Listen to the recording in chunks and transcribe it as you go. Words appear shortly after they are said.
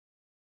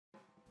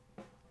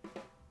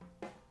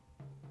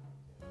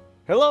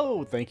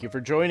Hello, thank you for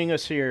joining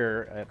us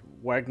here at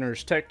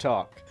Wagner's Tech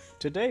Talk.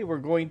 Today we're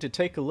going to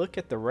take a look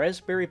at the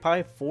Raspberry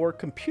Pi 4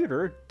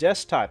 computer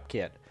desktop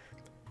kit.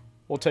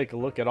 We'll take a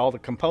look at all the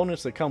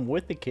components that come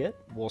with the kit,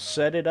 we'll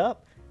set it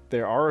up.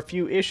 There are a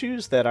few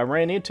issues that I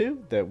ran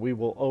into that we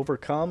will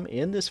overcome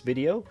in this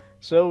video,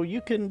 so you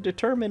can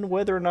determine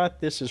whether or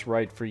not this is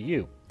right for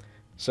you.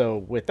 So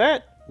with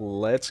that,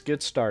 let's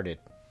get started.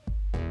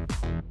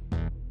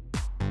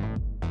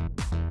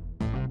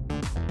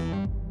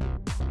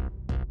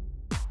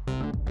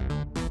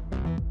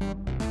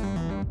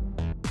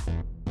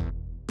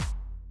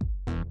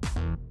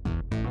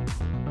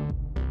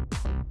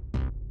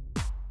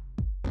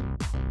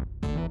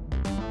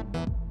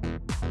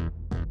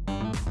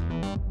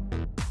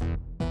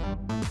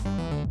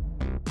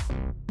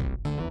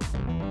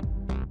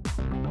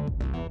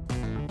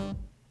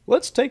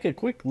 Let's take a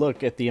quick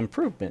look at the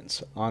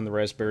improvements on the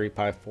Raspberry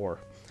Pi 4.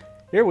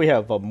 Here we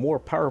have a more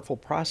powerful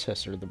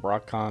processor, the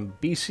Broadcom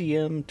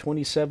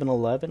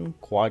BCM2711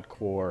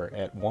 quad-core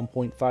at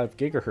 1.5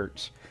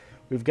 GHz.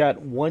 We've got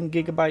 1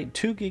 GB,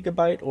 2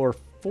 GB, or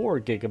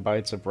 4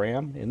 GB of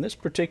RAM. In this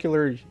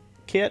particular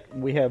kit,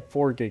 we have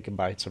 4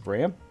 GB of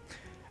RAM.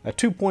 A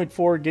 2.4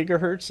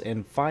 GHz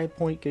and 5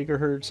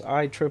 GHz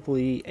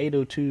IEEE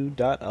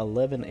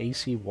 802.11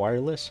 AC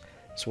wireless,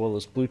 as well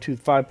as Bluetooth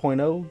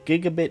 5.0,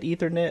 Gigabit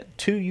Ethernet,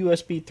 2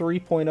 USB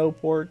 3.0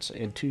 ports,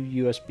 and 2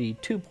 USB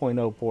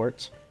 2.0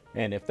 ports.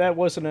 And if that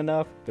wasn't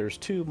enough, there's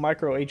 2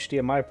 micro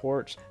HDMI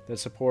ports that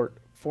support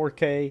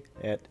 4K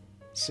at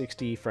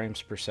 60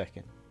 frames per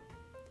second.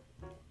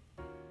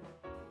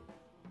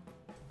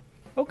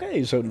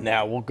 Okay, so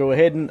now we'll go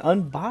ahead and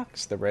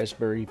unbox the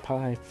Raspberry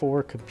Pi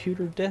 4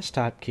 computer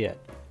desktop kit.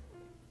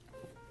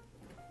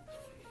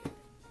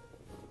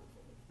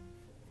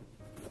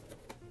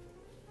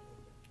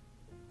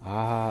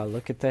 Ah,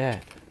 look at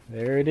that.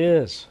 There it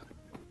is.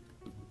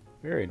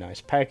 Very nice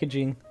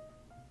packaging.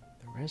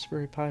 The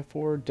Raspberry Pi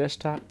 4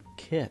 desktop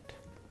kit.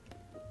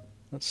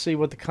 Let's see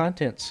what the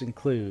contents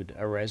include.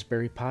 A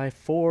Raspberry Pi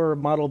 4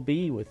 Model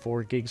B with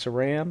 4 gigs of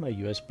RAM, a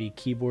USB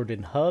keyboard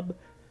and hub,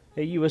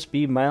 a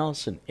USB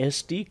mouse and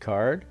SD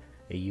card,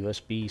 a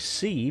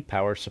USB-C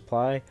power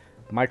supply,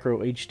 micro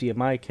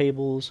HDMI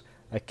cables,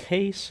 a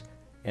case,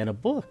 and a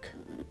book.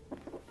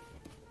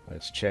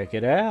 Let's check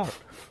it out.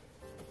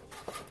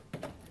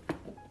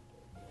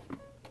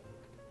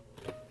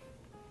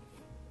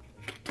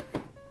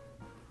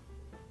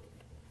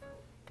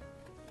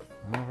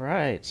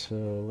 Alright, so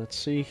let's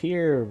see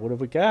here. What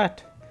have we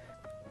got?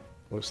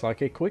 Looks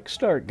like a quick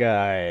start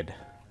guide.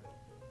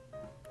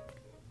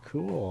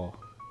 Cool.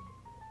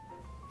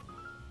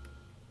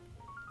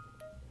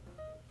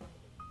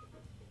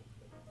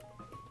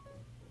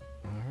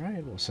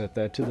 Alright, we'll set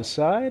that to the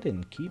side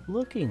and keep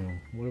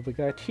looking. What have we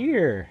got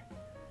here?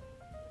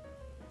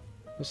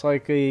 Looks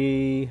like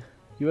a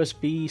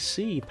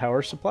USB-C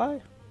power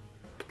supply.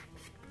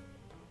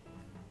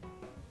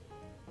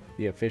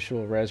 The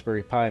official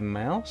Raspberry Pi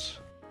mouse.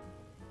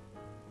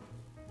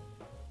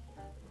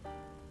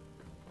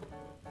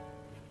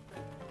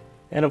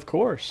 And of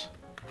course,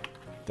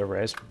 the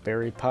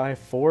Raspberry Pi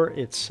 4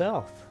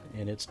 itself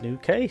in its new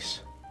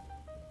case.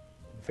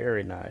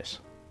 Very nice.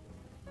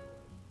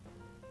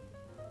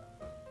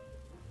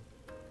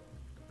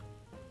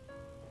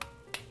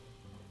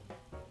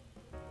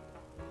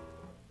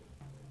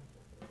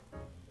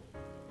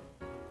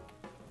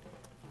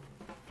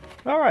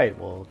 Alright,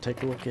 we'll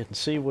take a look and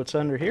see what's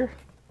under here.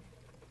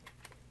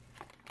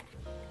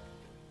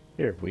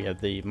 Here we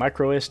have the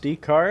microSD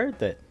card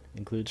that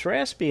includes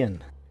Raspbian.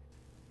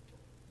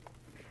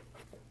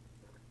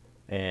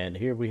 And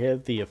here we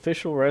have the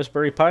official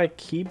Raspberry Pi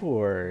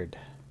keyboard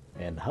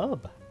and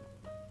hub.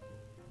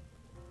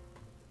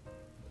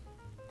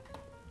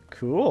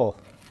 Cool.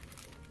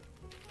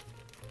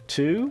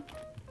 2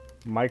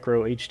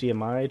 micro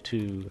HDMI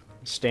to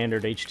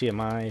standard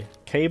HDMI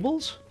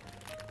cables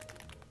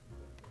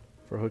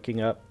for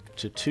hooking up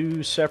to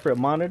 2 separate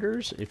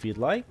monitors if you'd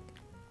like.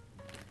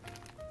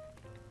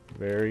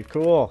 Very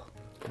cool.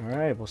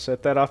 Alright, we'll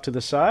set that off to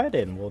the side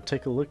and we'll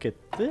take a look at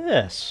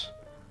this.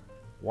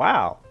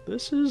 Wow,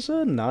 this is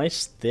a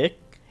nice, thick,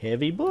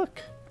 heavy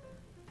book.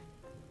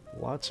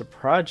 Lots of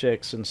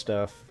projects and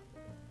stuff.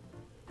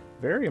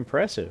 Very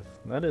impressive.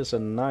 That is a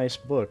nice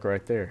book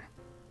right there.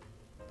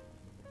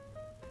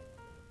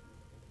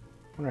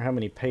 Wonder how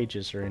many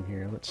pages are in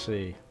here. Let's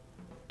see.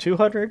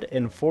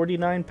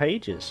 249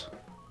 pages.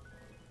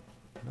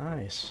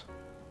 Nice.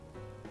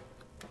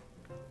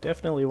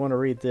 Definitely want to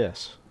read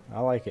this.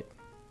 I like it.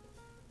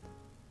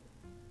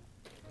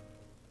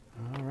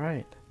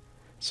 Alright.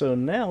 So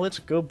now let's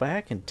go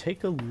back and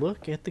take a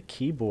look at the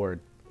keyboard.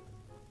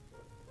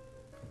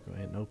 Go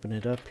ahead and open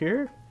it up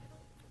here.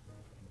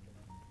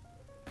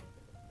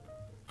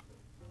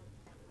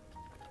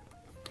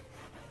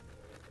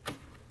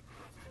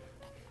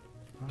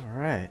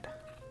 Alright.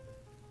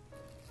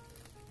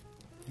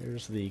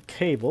 Here's the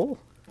cable.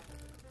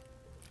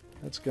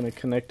 That's going to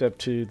connect up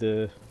to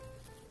the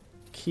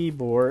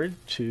keyboard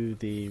to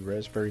the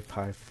Raspberry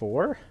Pi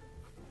 4.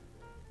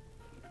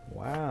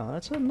 Wow,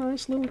 that's a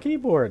nice little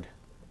keyboard.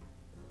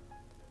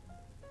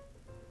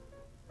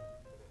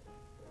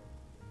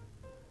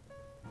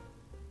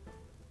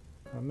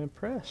 I'm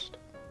impressed.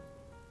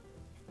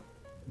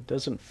 It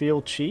doesn't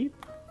feel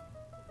cheap.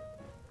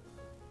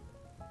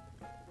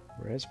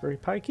 Raspberry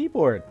Pi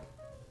keyboard.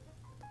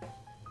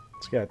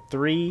 It's got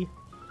 3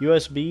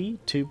 USB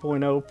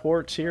 2.0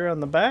 ports here on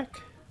the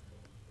back.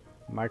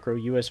 Micro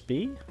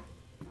USB.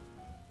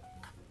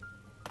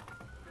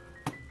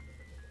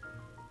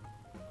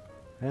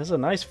 It has a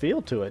nice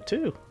feel to it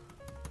too.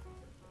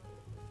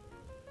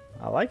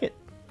 I like it.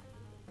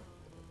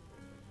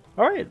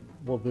 Alright,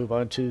 we'll move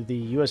on to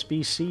the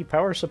USB-C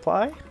power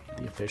supply.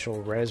 The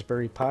official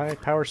Raspberry Pi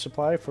power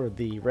supply for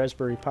the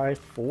Raspberry Pi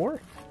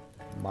 4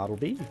 Model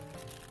B.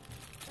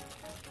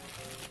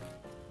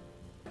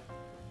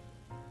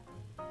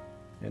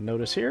 And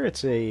notice here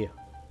it's a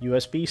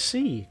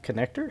USB-C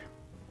connector.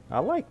 I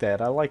like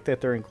that. I like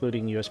that they're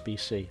including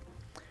USB-C.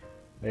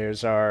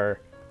 There's our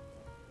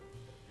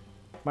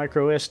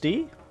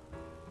microSD.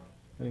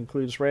 It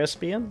includes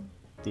Raspbian,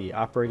 the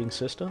operating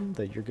system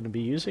that you're going to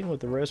be using with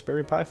the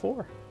Raspberry Pi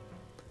 4.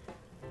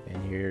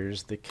 And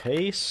here's the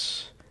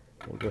case.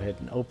 We'll go ahead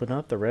and open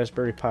up the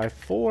Raspberry Pi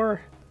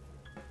 4.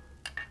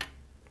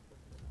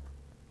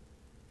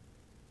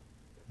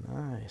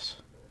 Nice.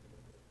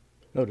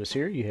 Notice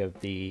here you have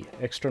the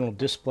external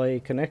display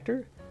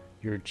connector,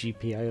 your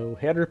GPIO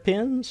header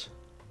pins,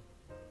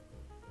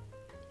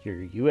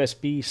 your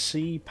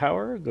USB-C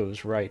power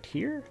goes right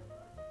here,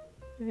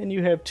 and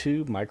you have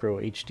 2 micro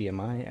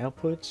HDMI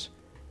outputs,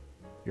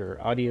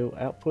 your audio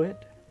output.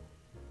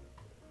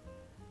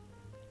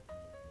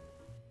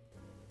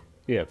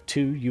 You have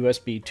 2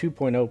 USB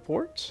 2.0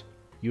 ports,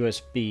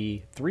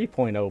 USB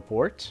 3.0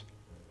 ports,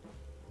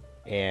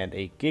 and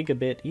a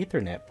gigabit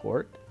Ethernet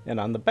port. And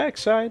on the back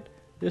side,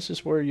 this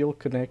is where you'll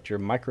connect your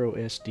micro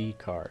SD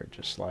card.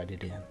 Just slide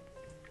it in.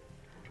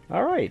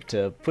 Alright,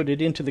 to put it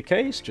into the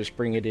case, just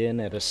bring it in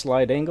at a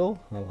slight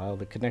angle, allow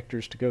the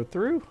connectors to go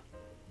through,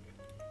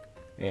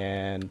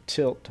 and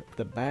tilt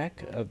the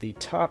back of the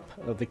top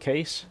of the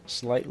case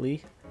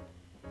slightly,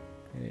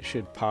 and it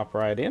should pop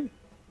right in.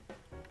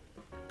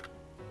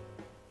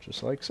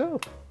 Just like so.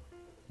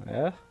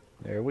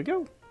 There we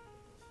go.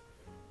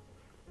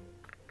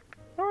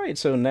 Alright,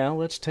 so now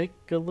let's take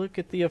a look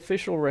at the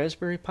official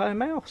Raspberry Pi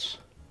mouse.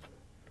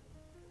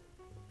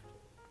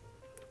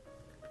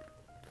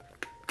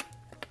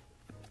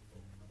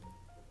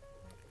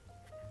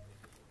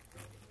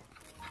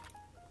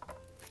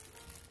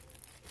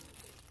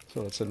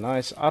 So it's a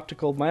nice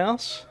optical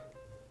mouse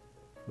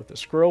with a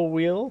scroll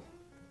wheel.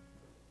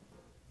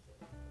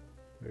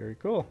 Very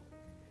cool.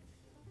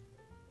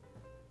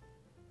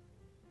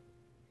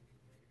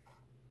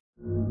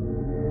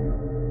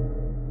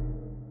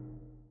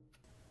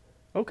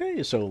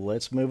 Okay, so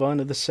let's move on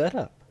to the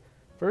setup.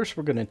 First,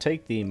 we're going to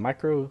take the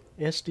micro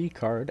SD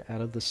card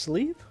out of the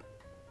sleeve,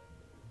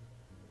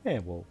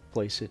 and we'll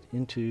place it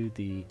into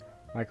the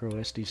micro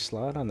SD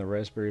slot on the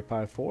Raspberry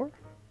Pi 4.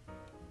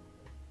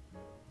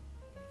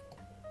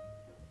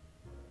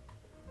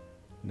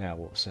 Now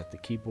we'll set the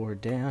keyboard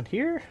down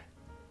here,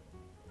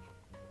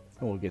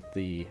 and we'll get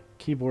the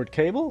keyboard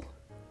cable.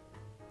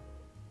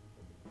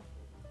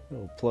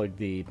 We'll plug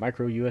the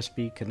micro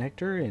USB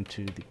connector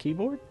into the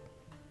keyboard.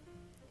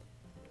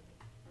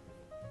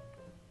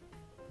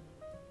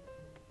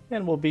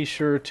 And we'll be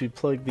sure to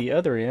plug the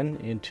other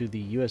end into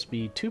the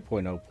USB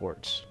 2.0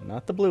 ports.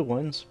 Not the blue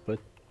ones, but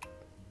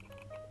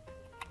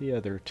the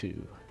other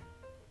two.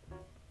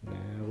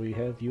 Now we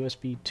have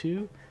USB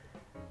 2.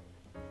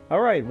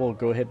 Alright, we'll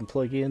go ahead and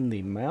plug in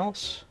the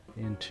mouse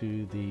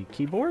into the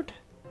keyboard,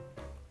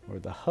 or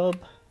the hub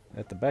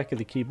at the back of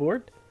the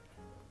keyboard.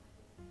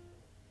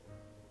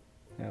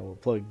 Now we'll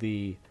plug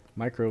the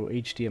micro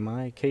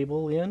HDMI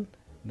cable in.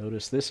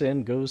 Notice this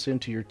end goes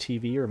into your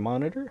TV or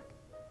monitor.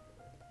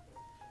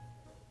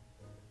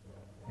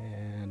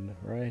 And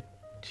right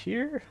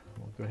here,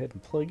 we'll go ahead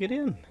and plug it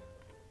in.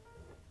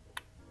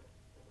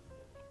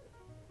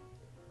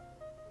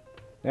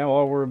 Now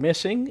all we're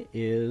missing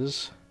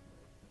is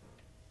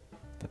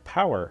the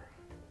power.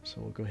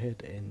 So we'll go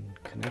ahead and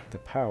connect the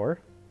power.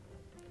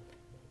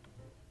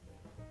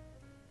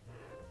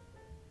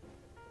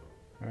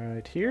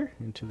 Right here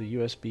into the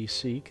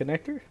USB-C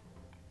connector.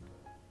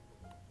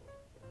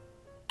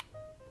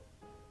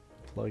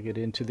 Plug it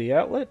into the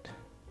outlet.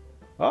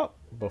 Oh,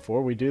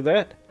 before we do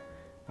that,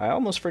 I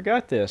almost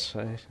forgot this.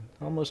 I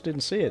almost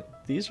didn't see it.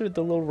 These are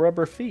the little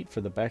rubber feet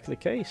for the back of the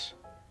case.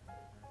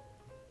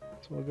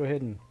 So we'll go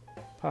ahead and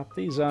pop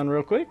these on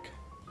real quick.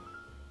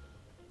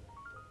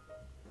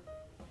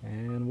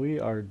 And we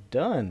are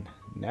done.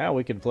 Now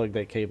we can plug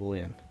that cable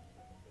in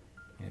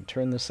and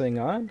turn this thing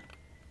on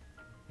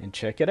and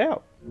check it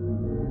out.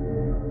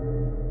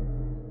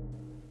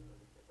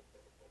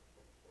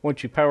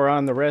 Once you power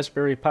on the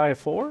Raspberry Pi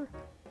 4,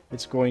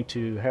 it's going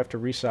to have to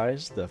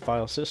resize the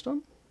file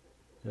system.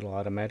 It'll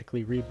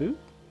automatically reboot.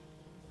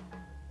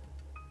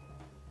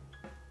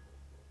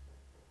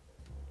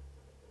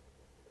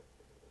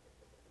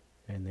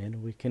 And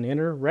then we can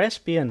enter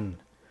Raspbian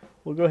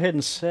We'll go ahead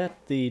and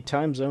set the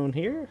time zone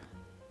here.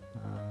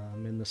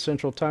 I'm in the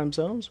central time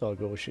zone, so I'll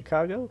go with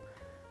Chicago.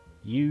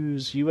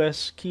 Use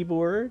US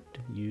keyboard,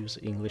 use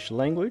English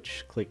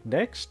language, click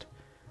next.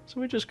 So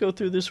we just go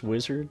through this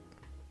wizard.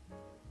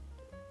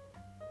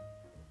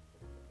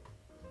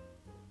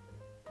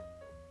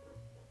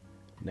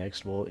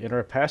 Next we'll enter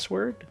a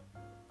password.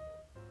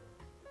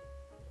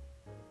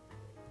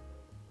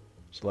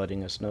 It's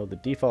letting us know the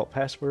default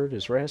password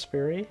is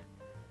Raspberry.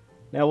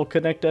 Now we'll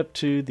connect up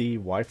to the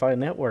Wi-Fi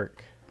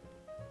network.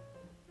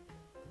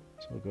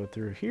 So we'll go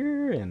through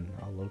here and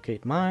I'll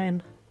locate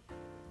mine.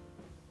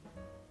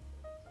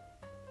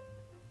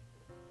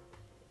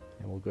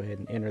 And we'll go ahead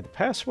and enter the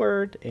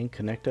password and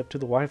connect up to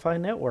the Wi-Fi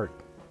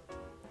network.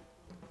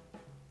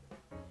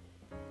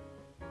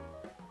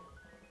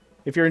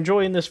 If you're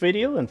enjoying this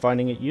video and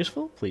finding it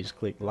useful, please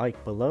click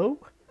like below.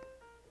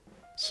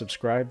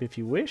 Subscribe if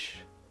you wish.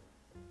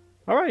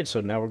 Alright,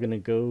 so now we're going to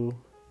go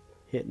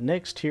hit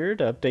next here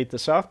to update the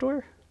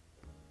software.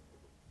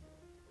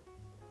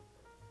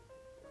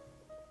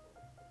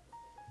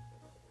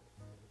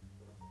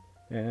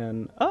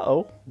 And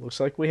uh-oh, looks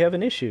like we have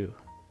an issue.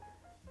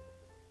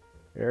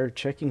 Error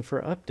checking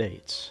for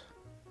updates.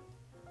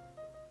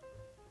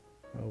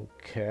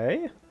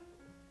 Okay.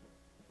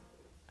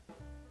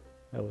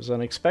 That was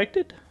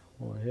unexpected.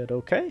 We'll hit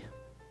OK.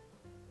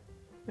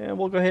 And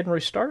we'll go ahead and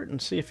restart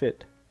and see if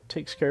it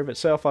takes care of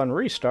itself on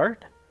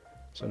restart.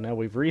 So now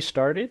we've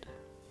restarted.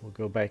 We'll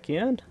go back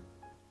in.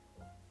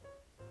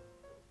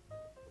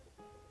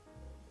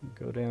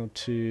 Go down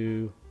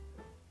to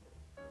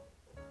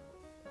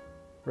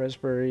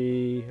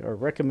Raspberry or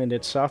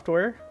recommended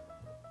software.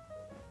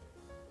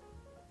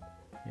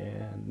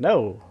 And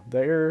no, the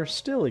error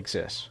still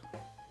exists.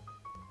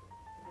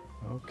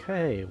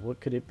 Okay, what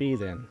could it be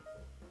then?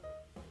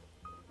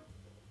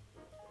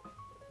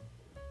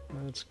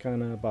 That's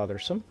kind of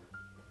bothersome.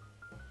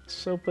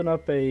 Let's open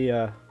up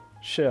a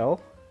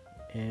shell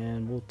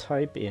and we'll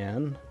type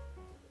in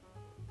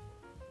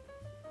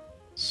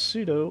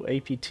sudo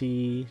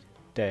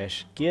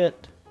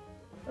apt-get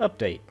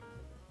update.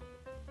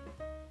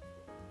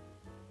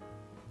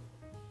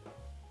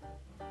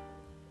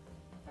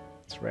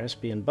 It's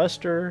Raspbian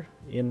Buster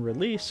in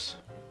release.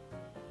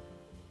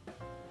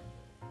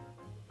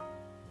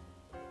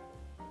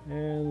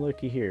 And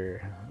looky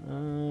here.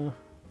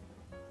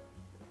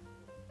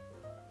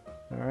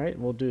 Alright,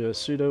 we'll do a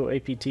sudo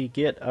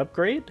apt-get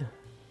upgrade.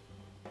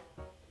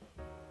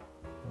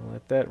 I'll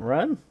let that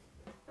run.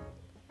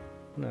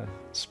 I'm going to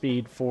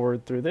speed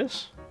forward through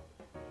this.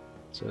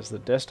 It says the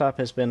desktop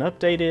has been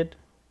updated.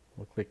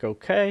 We'll click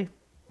OK.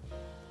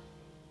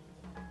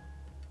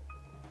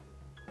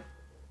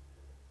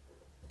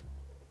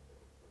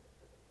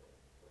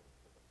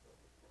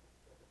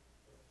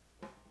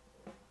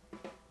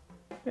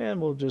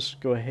 And we'll just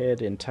go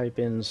ahead and type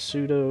in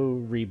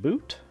sudo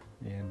reboot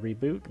and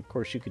reboot. Of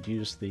course, you could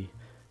use the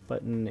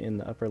button in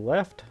the upper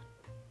left,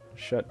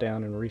 shut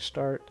down and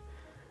restart.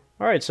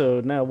 Alright,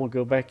 so now we'll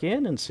go back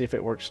in and see if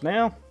it works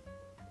now.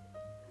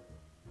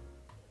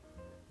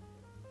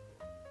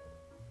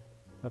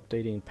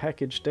 Updating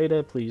package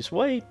data, please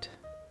wait.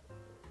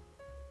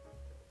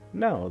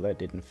 No, that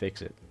didn't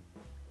fix it.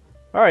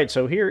 Alright,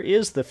 so here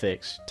is the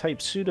fix. Type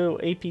sudo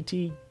apt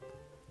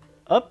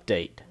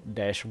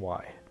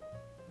update-y.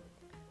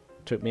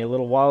 Took me a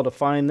little while to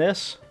find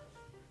this.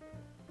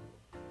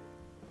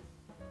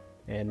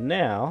 And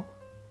now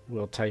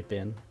we'll type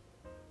in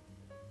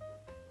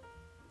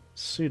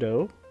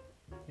sudo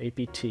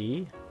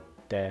apt-get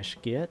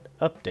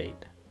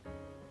update.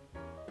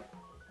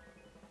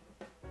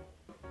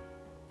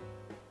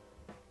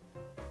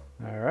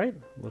 Alright,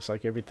 looks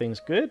like everything's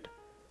good.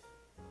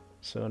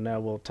 So now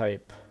we'll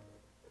type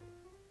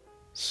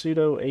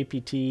sudo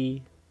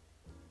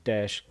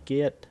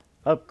apt-get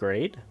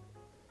upgrade.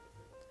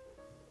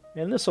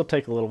 And this will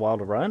take a little while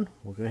to run.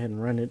 We'll go ahead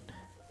and run it.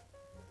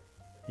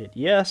 Hit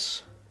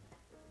yes.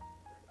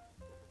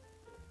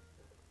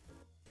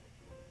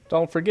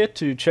 Don't forget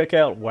to check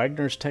out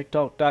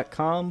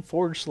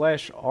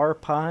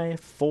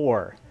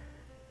wagnerstechtalk.com/RPi4.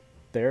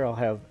 There I'll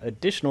have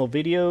additional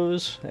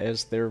videos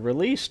as they're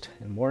released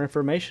and more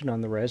information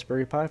on the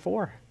Raspberry Pi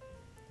 4.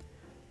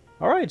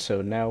 Alright,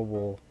 so now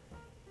we'll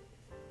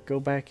go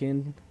back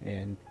in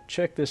and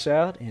check this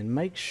out and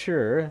make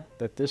sure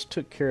that this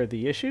took care of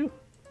the issue.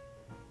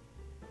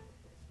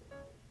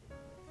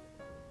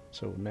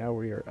 So now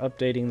we are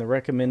updating the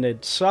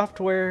recommended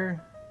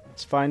software.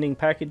 It's finding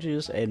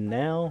packages and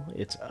now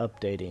it's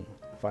updating.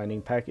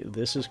 Finding package.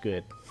 This is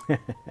good.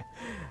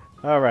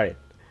 Alright.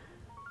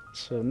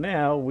 So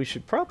now we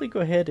should probably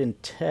go ahead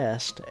and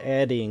test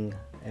adding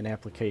an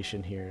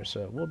application here.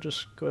 So we'll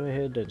just go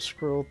ahead and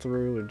scroll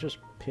through and just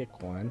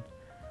pick one.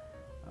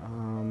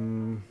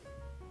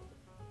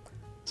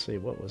 Let's see,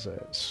 what was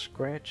that?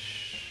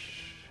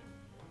 Scratch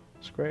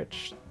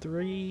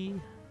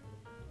 3?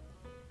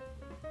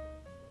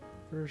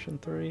 Version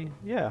 3?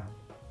 Yeah.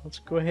 Let's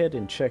go ahead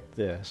and check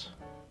this.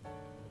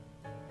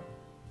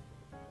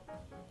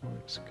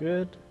 Looks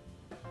good.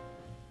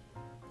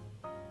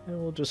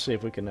 And we'll just see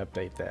if we can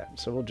update that.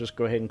 So we'll just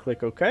go ahead and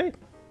click OK.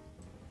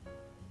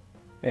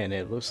 And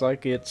it looks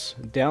like it's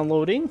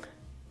downloading.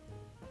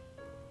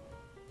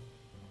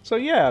 So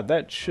yeah,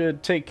 that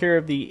should take care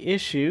of the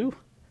issue.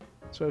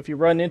 So if you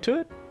run into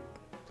it,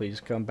 please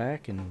come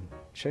back and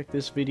check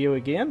this video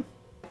again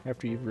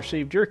after you've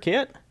received your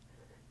kit.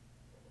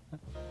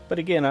 But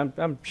again,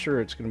 I'm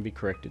sure it's going to be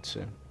corrected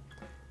soon.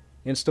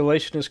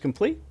 Installation is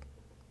complete.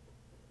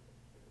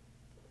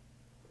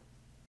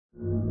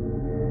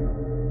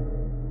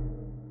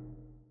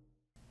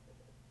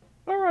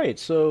 Alright,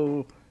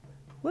 so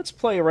let's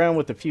play around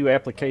with a few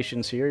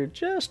applications here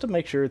just to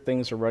make sure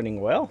things are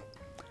running well.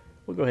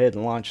 We'll go ahead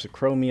and launch the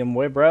Chromium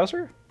web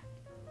browser.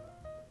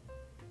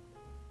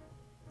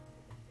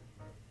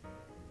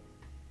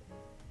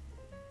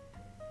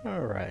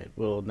 Alright,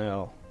 we'll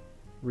now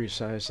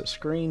resize the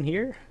screen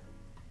here,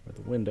 or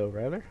the window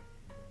rather.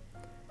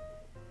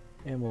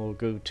 And we'll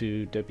go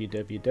to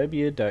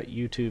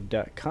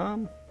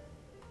www.youtube.com.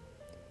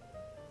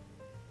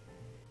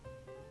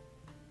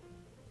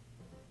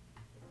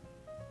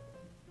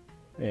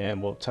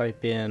 And we'll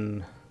type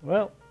in,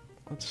 well,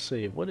 let's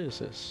see, what is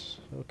this?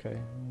 Okay,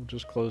 we'll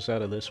just close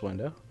out of this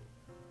window.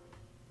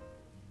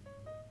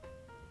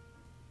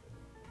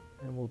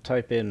 And we'll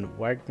type in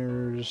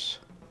Wagner's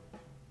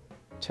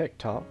Tech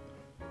Talk.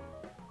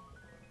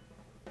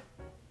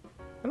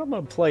 And I'm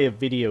going to play a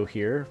video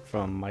here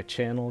from my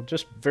channel,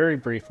 just very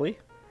briefly,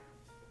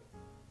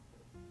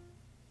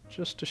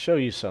 just to show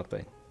you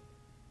something.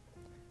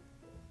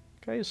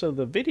 Okay, so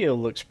the video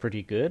looks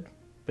pretty good,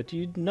 but do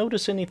you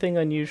notice anything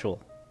unusual?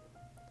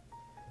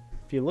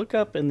 If you look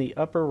up in the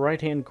upper right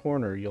hand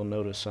corner, you'll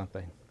notice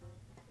something.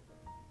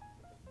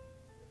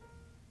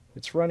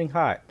 It's running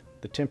hot.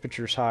 The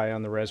temperature's high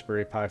on the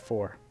Raspberry Pi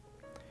 4.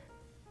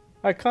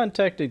 I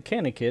contacted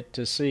CanaKit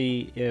to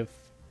see if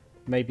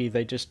maybe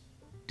they just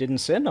didn't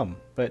send them,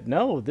 but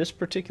no, this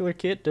particular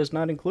kit does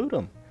not include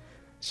them.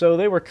 So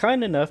they were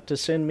kind enough to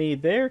send me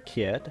their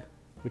kit,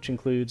 which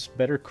includes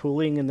better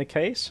cooling in the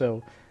case,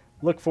 so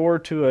look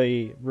forward to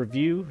a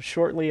review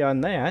shortly on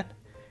that.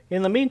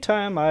 In the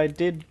meantime, I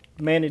did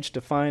manage to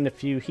find a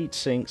few heat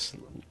sinks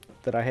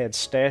that I had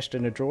stashed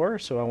in a drawer,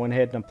 so I went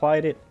ahead and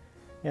applied it,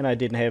 and I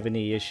didn't have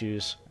any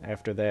issues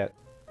after that.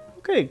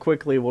 Okay,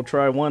 quickly we'll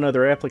try one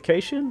other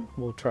application.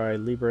 We'll try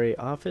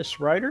LibreOffice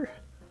Writer,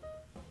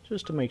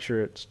 just to make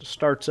sure it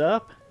starts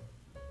up.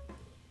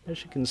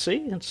 As you can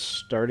see, it's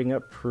starting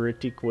up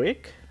pretty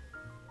quick.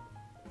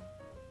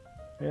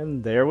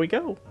 And there we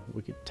go.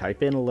 We could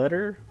type in a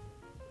letter,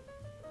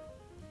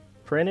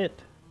 print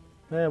it,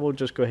 and we'll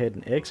just go ahead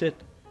and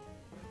exit.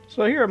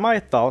 So here are my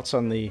thoughts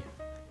on the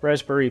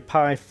Raspberry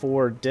Pi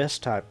 4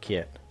 desktop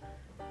kit.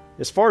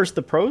 As far as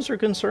the pros are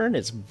concerned,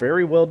 it's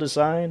very well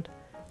designed.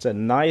 It's a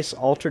nice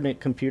alternate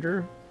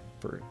computer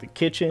for the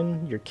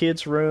kitchen, your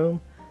kids'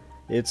 room.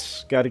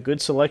 It's got a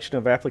good selection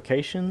of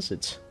applications.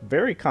 It's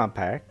very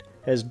compact,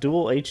 has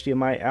dual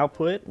HDMI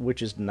output,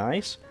 which is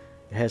nice.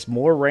 It has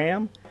more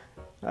RAM.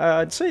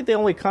 I'd say the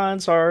only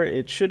cons are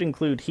it should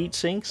include heat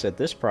sinks at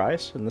this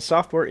price, and the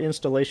software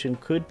installation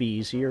could be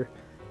easier,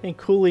 and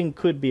cooling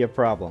could be a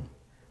problem.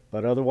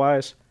 But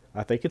otherwise,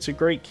 I think it's a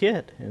great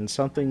kit and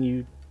something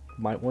you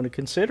might want to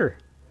consider.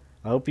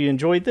 I hope you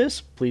enjoyed this.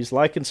 Please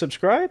like and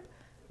subscribe,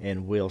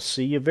 and we'll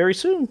see you very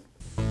soon.